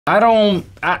I don't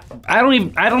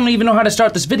even know how to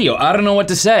start this video. I don't know what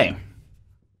to say.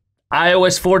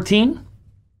 iOS 14?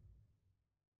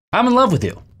 I'm in love with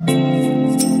you.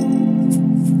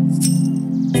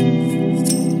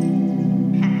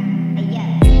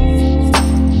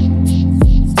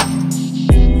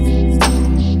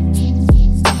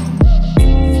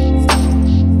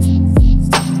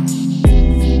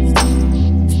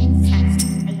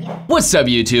 What's up,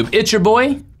 YouTube? It's your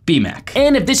boy, BMAC.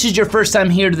 And if this is your first time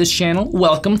here to this channel,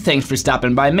 welcome, thanks for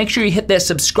stopping by. Make sure you hit that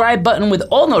subscribe button with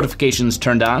all notifications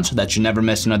turned on so that you never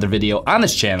miss another video on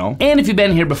this channel. And if you've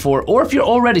been here before, or if you're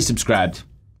already subscribed,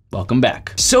 welcome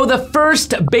back. So the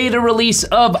first beta release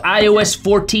of iOS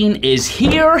 14 is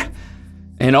here,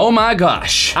 and oh my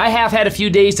gosh. I have had a few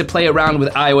days to play around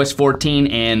with iOS 14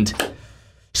 and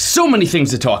so many things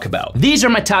to talk about. These are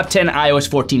my top 10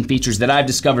 iOS 14 features that I've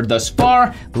discovered thus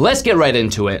far. Let's get right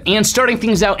into it. And starting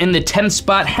things out in the 10th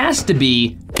spot has to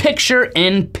be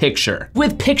Picture-in-Picture.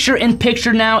 With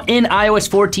Picture-in-Picture now in iOS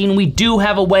 14, we do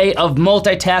have a way of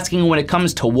multitasking when it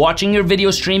comes to watching your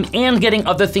video stream and getting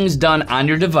other things done on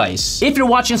your device. If you're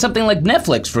watching something like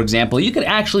Netflix, for example, you could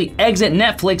actually exit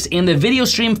Netflix and the video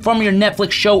stream from your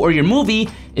Netflix show or your movie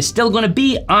is still gonna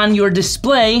be on your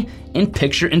display in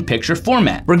picture-in-picture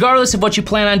format. Regardless of what you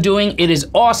plan on doing, it is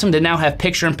awesome to now have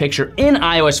picture-in-picture in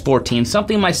iOS 14,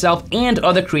 something myself and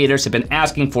other creators have been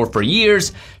asking for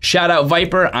years. Shout out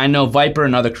Viper. I know Viper,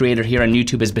 another creator here on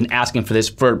YouTube, has been asking for this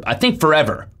for, I think,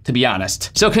 forever, to be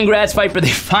honest. So congrats, Viper, they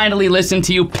finally listened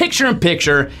to you.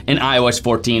 Picture-in-Picture in iOS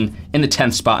 14 in the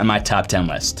 10th spot in my top 10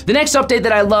 list. The next update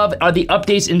that I love are the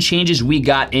updates and changes we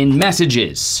got in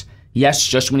Messages. Yes,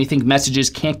 just when you think Messages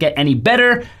can't get any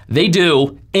better, they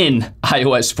do in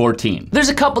iOS 14. There's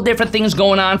a couple different things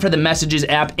going on for the Messages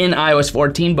app in iOS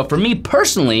 14, but for me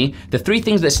personally, the three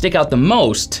things that stick out the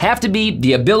most have to be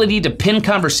the ability to pin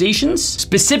conversations,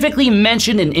 specifically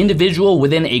mention an individual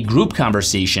within a group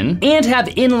conversation, and have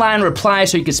inline reply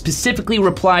so you can specifically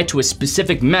reply to a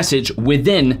specific message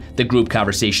within the group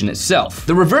conversation itself.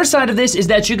 The reverse side of this is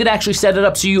that you could actually set it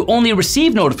up so you only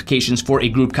receive notifications for a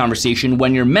group conversation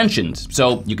when you're mentioned.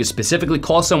 So you could specifically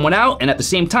call someone out and at the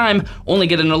same time, only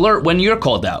get an alert when you're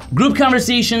called out. Group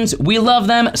conversations, we love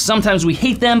them, sometimes we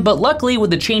hate them, but luckily with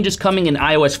the changes coming in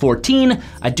iOS 14,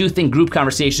 I do think group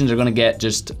conversations are gonna get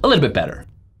just a little bit better.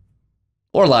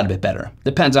 Or a lot bit better.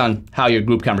 Depends on how your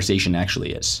group conversation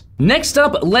actually is. Next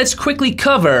up, let's quickly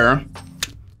cover,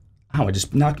 oh, I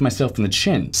just knocked myself in the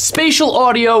chin. Spatial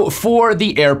audio for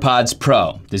the AirPods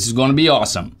Pro. This is gonna be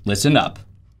awesome. Listen up.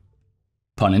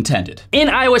 Pun intended. In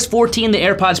iOS 14, the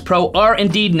AirPods Pro are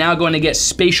indeed now going to get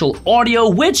spatial audio,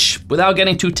 which, without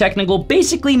getting too technical,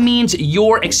 basically means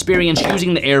your experience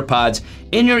using the AirPods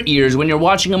in your ears when you're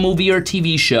watching a movie or a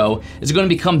TV show is going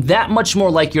to become that much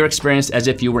more like your experience as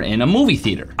if you were in a movie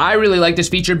theater. I really like this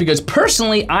feature because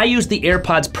personally, I use the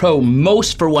AirPods Pro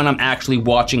most for when I'm actually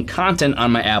watching content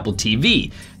on my Apple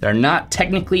TV. They're not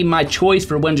technically my choice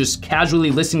for when just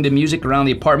casually listening to music around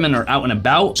the apartment or out and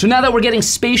about. So now that we're getting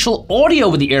spatial audio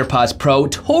with the AirPods Pro,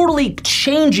 totally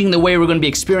changing the way we're gonna be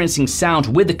experiencing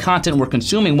sound with the content we're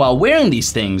consuming while wearing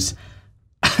these things,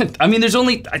 I mean, there's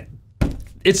only,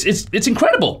 it's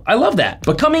incredible. I love that.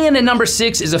 But coming in at number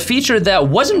 6 is a feature that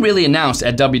wasn't really announced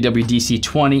at WWDC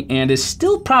 20 and is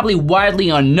still probably widely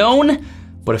unknown,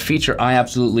 but a feature I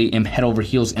absolutely am head over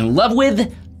heels in love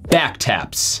with. Back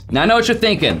taps. Now I know what you're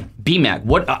thinking. BMAC,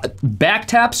 what back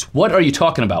taps? What are you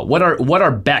talking about? What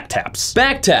are back taps?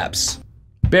 Back taps.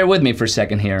 Bear with me for a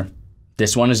second here.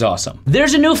 This one is awesome.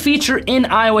 There's a new feature in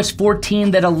iOS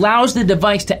 14 that allows the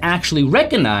device to actually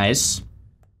recognize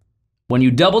when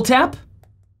you double tap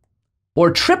or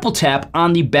triple tap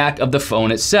on the back of the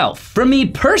phone itself. For me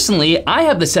personally, I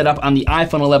have this set up on the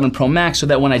iPhone 11 Pro Max so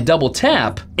that when I double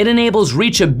tap, it enables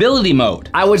reachability mode.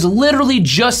 I was literally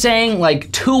just saying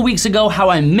like 2 weeks ago how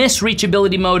I miss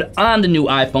reachability mode on the new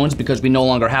iPhones because we no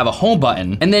longer have a home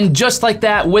button. And then just like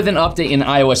that, with an update in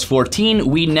iOS 14,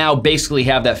 we now basically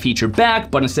have that feature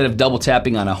back, but instead of double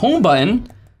tapping on a home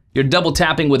button, you're double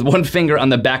tapping with one finger on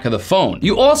the back of the phone.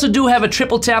 You also do have a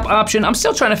triple tap option. I'm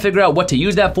still trying to figure out what to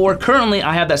use that for. Currently,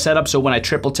 I have that set up so when I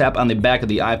triple tap on the back of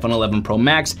the iPhone 11 Pro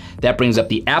Max, that brings up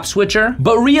the app switcher.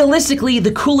 But realistically,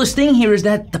 the coolest thing here is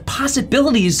that the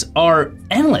possibilities are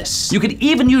endless. You could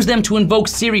even use them to invoke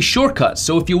Siri shortcuts.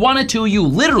 So if you wanted to, you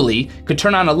literally could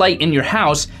turn on a light in your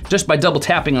house just by double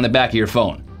tapping on the back of your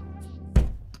phone.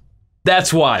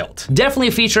 That's wild. Definitely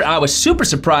a feature I was super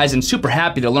surprised and super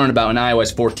happy to learn about in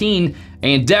iOS 14,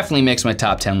 and definitely makes my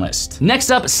top 10 list. Next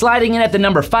up, sliding in at the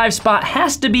number 5 spot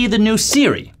has to be the new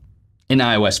Siri. in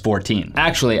iOS 14.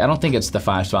 Actually, I don't think it's the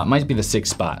 5 spot, it might be the 6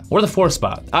 spot, or the 4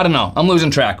 spot. I don't know, I'm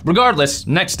losing track. Regardless,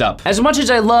 next up. As much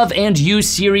as I love and use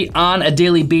Siri on a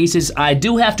daily basis, I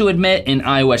do have to admit in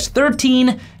iOS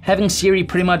 13, having Siri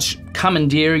pretty much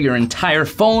commandeer your entire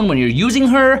phone when you're using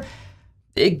her,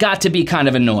 it got to be kind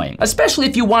of annoying, especially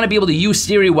if you want to be able to use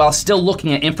Siri while still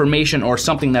looking at information or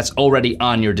something that's already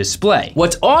on your display.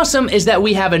 What's awesome is that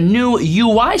we have a new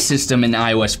UI system in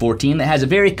iOS 14 that has a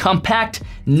very compact,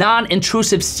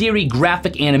 non-intrusive Siri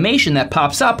graphic animation that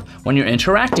pops up when you're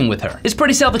interacting with her. It's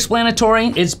pretty self-explanatory.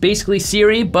 It's basically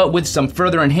Siri, but with some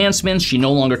further enhancements. She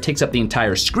no longer takes up the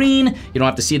entire screen. You don't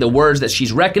have to see the words that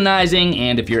she's recognizing,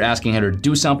 and if you're asking her to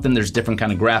do something, there's different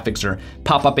kind of graphics or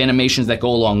pop-up animations that go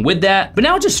along with that. But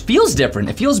now it just feels different.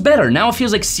 It feels better. Now it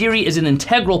feels like Siri is an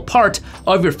integral part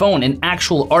of your phone, an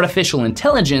actual artificial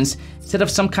intelligence, instead of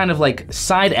some kind of like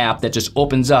side app that just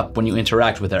opens up when you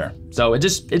interact with her. So it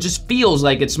just feels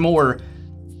like it's more,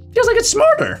 feels like it's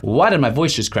smarter. Why did my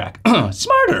voice just crack?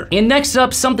 Smarter. And next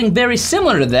up, something very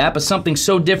similar to that, but something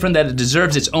so different that it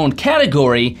deserves its own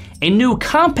category, a new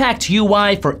compact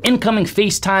UI for incoming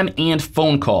FaceTime and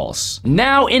phone calls.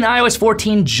 Now in iOS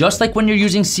 14, just like when you're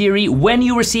using Siri, when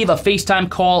you receive a FaceTime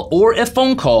call or a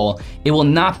phone call, it will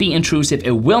not be intrusive,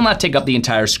 it will not take up the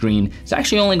entire screen. It's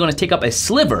actually only gonna take up a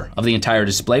sliver of the entire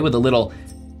display with a little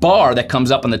bar that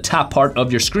comes up on the top part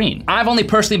of your screen. I've only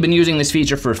personally been using this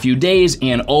feature for a few days,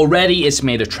 and already it's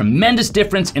made a tremendous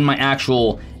difference in my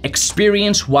actual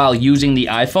experience while using the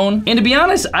iPhone. And to be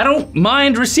honest, I don't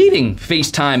mind receiving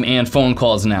FaceTime and phone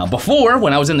calls now. Before,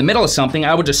 when I was in the middle of something,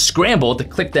 I would just scramble to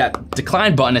click that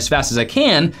decline button as fast as I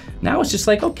can. Now it's just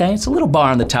like, okay, it's a little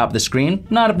bar on the top of the screen,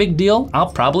 not a big deal.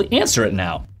 I'll probably answer it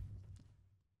now.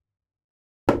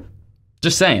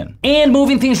 Just saying. And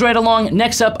moving things right along,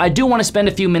 next up, I do want to spend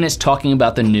a few minutes talking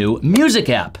about the new Music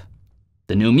app.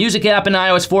 The new Music app in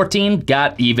iOS 14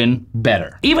 got even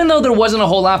better. Even though there wasn't a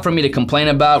whole lot for me to complain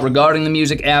about regarding the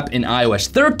Music app in iOS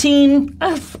 13,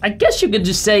 I guess you could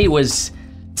just say it was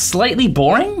slightly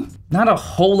boring. Not a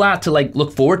whole lot to like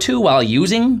look forward to while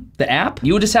using the app.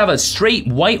 You would just have a straight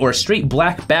white or a straight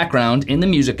black background in the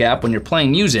Music app when you're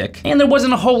playing music, and there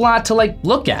wasn't a whole lot to like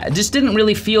look at. It just didn't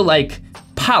really feel like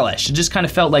polished. It just kind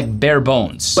of felt like bare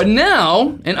bones. But now,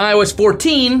 in iOS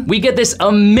 14, we get this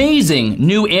amazing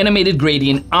new animated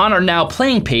gradient on our Now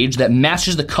Playing page that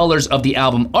matches the colors of the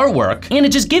album artwork, and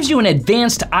it just gives you an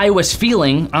advanced iOS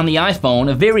feeling on the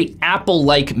iPhone, a very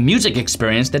Apple-like music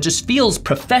experience that just feels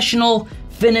professional,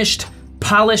 finished,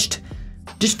 polished,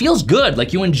 just feels good,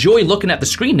 like you enjoy looking at the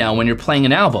screen now when you're playing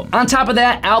an album. On top of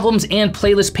that, albums and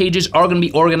playlist pages are gonna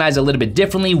be organized a little bit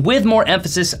differently with more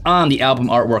emphasis on the album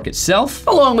artwork itself,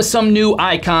 along with some new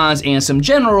icons and some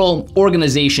general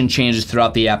organization changes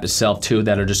throughout the app itself too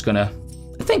that are just gonna,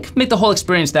 I think, make the whole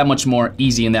experience that much more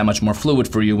easy and that much more fluid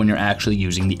for you when you're actually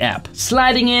using the app.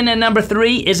 Sliding in at number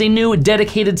 3 is a new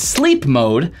dedicated sleep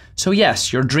mode. So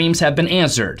yes, your dreams have been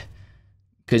answered.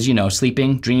 Because you know,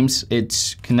 sleeping, dreams,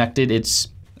 it's connected, it's,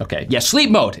 okay. Yeah,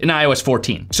 sleep mode in iOS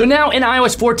 14. So now in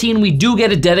iOS 14, we do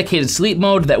get a dedicated sleep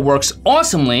mode that works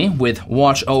awesomely with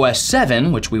watchOS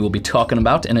 7, which we will be talking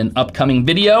about in an upcoming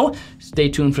video. Stay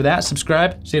tuned for that,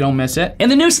 subscribe so you don't miss it. And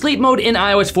the new sleep mode in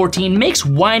iOS 14 makes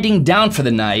winding down for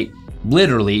the night,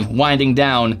 literally winding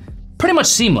down, pretty much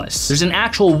seamless. There's an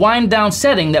actual wind down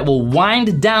setting that will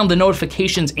wind down the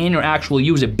notifications and your actual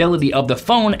usability of the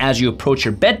phone as you approach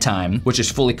your bedtime, which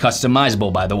is fully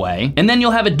customizable, by the way. And then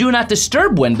you'll have a do not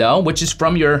disturb window, which is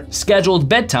from your scheduled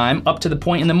bedtime up to the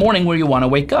point in the morning where you wanna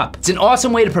wake up. It's an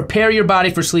awesome way to prepare your body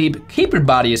for sleep, keep your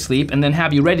body asleep, and then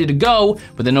have you ready to go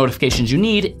with the notifications you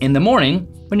need in the morning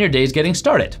when your day's getting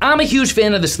started. I'm a huge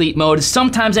fan of the sleep mode.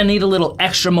 Sometimes I need a little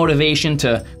extra motivation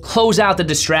to close out the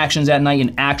distractions at night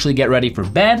and actually get ready for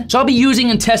bed. So I'll be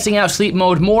using and testing out sleep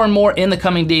mode more and more in the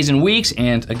coming days and weeks,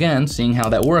 and again, seeing how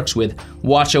that works with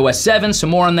watchOS 7, so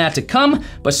more on that to come.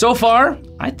 But so far,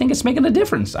 I think it's making a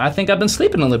difference. I think I've been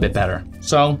sleeping a little bit better.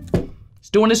 So, it's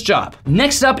doing its job.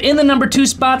 Next up in the number 2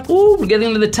 spot, we're getting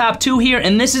into the top 2 here,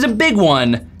 and this is a big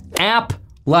one, App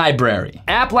Library.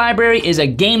 App Library is a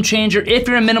game changer if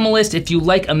you're a minimalist, if you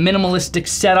like a minimalistic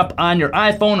setup on your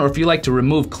iPhone, or if you like to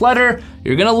remove clutter,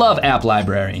 you're gonna love App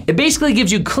Library. It basically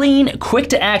gives you clean, quick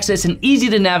to access, and easy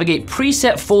to navigate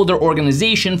preset folder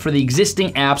organization for the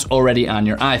existing apps already on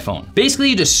your iPhone. Basically,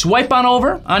 you just swipe on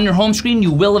over on your home screen,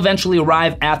 you will eventually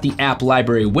arrive at the App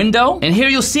Library window, and here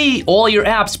you'll see all your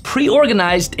apps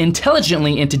pre-organized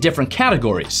intelligently into different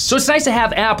categories. So it's nice to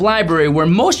have App Library where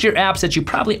most of your apps that you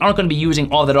probably aren't gonna be using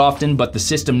all that often, but the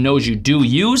system knows you do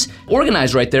use,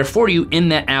 organized right there for you in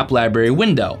that app library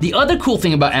window. The other cool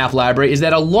thing about app library is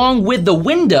that along with the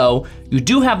window, you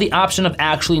do have the option of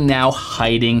actually now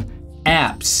hiding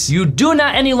apps. You do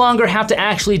not any longer have to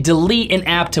actually delete an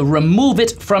app to remove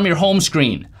it from your home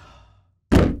screen.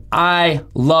 I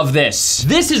love this.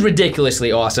 This is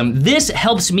ridiculously awesome. This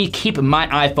helps me keep my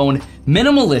iPhone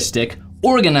minimalistic,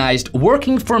 organized,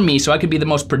 working for me so I could be the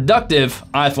most productive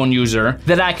iPhone user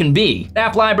that I can be.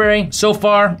 App library, so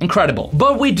far, incredible.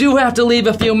 But we do have to leave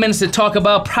a few minutes to talk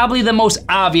about probably the most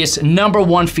obvious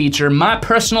 #1 feature, my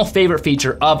personal favorite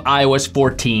feature of iOS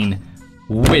 14,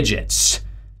 widgets.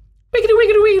 Wiggity,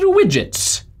 wiggity, wiggity,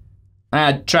 widgets.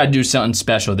 I tried to do something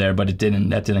special there, but that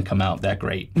didn't come out that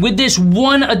great. With this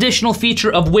one additional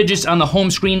feature of widgets on the home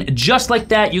screen, just like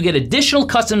that, you get additional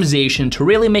customization to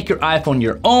really make your iPhone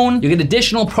your own. You get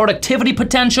additional productivity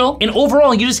potential, and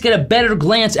overall, you just get a better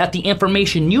glance at the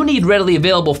information you need readily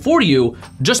available for you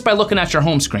just by looking at your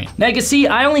home screen. Now you can see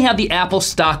I only have the Apple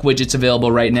stock widgets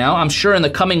available right now. I'm sure in the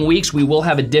coming weeks, we will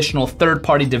have additional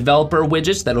third-party developer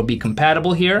widgets that'll be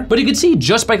compatible here. But you can see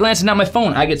just by glancing at my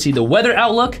phone, I could see the weather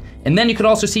outlook, and then you could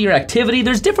also see your activity.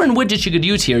 There's different widgets you could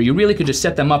use here. You really could just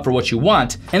set them up for what you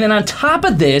want. And then on top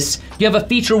of this, you have a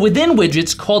feature within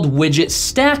widgets called widget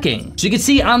stacking. So you can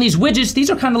see on these widgets,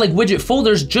 these are kind of like widget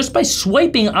folders. Just by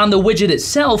swiping on the widget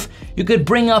itself, you could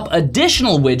bring up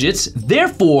additional widgets,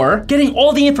 therefore getting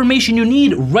all the information you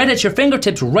need right at your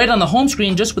fingertips, right on the home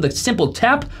screen, just with a simple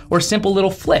tap or simple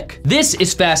little flick. This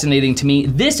is fascinating to me.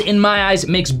 This, in my eyes,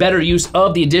 makes better use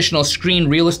of the additional screen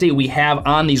real estate we have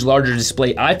on these larger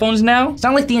display iPhones now. It's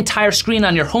not like the entire screen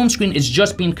on your home screen is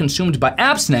just being consumed by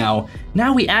apps now.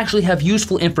 Now we actually have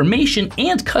useful information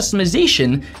and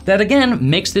customization that again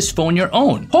makes this phone your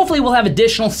own. Hopefully we'll have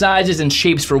additional sizes and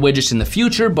shapes for widgets in the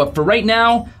future, but for right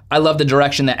now, I love the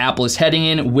direction that Apple is heading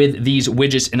in with these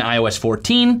widgets in iOS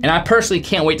 14, and I personally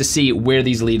can't wait to see where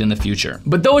these lead in the future.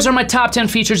 But those are my top 10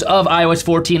 features of iOS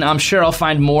 14. I'm sure I'll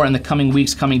find more in the coming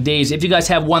weeks, coming days. If you guys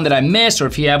have one that I missed, or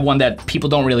if you have one that people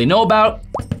don't really know about,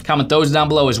 comment those down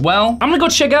below as well. I'm gonna go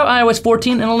check out iOS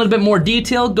 14 in a little bit more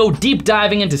detail, go deep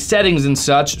diving into settings and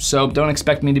such, so don't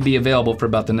expect me to be available for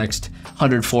about the next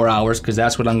 104 hours, because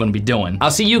that's what I'm gonna be doing.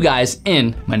 I'll see you guys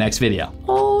in my next video.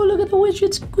 Oh, look at the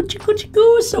widgets, Gucci, Gucci,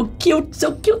 Goo, so cute,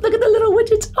 so cute. Look at the little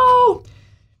widgets, oh.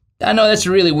 I know that's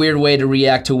a really weird way to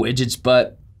react to widgets,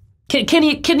 but can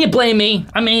you blame me?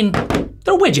 I mean,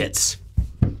 they're widgets.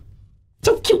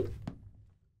 So cute.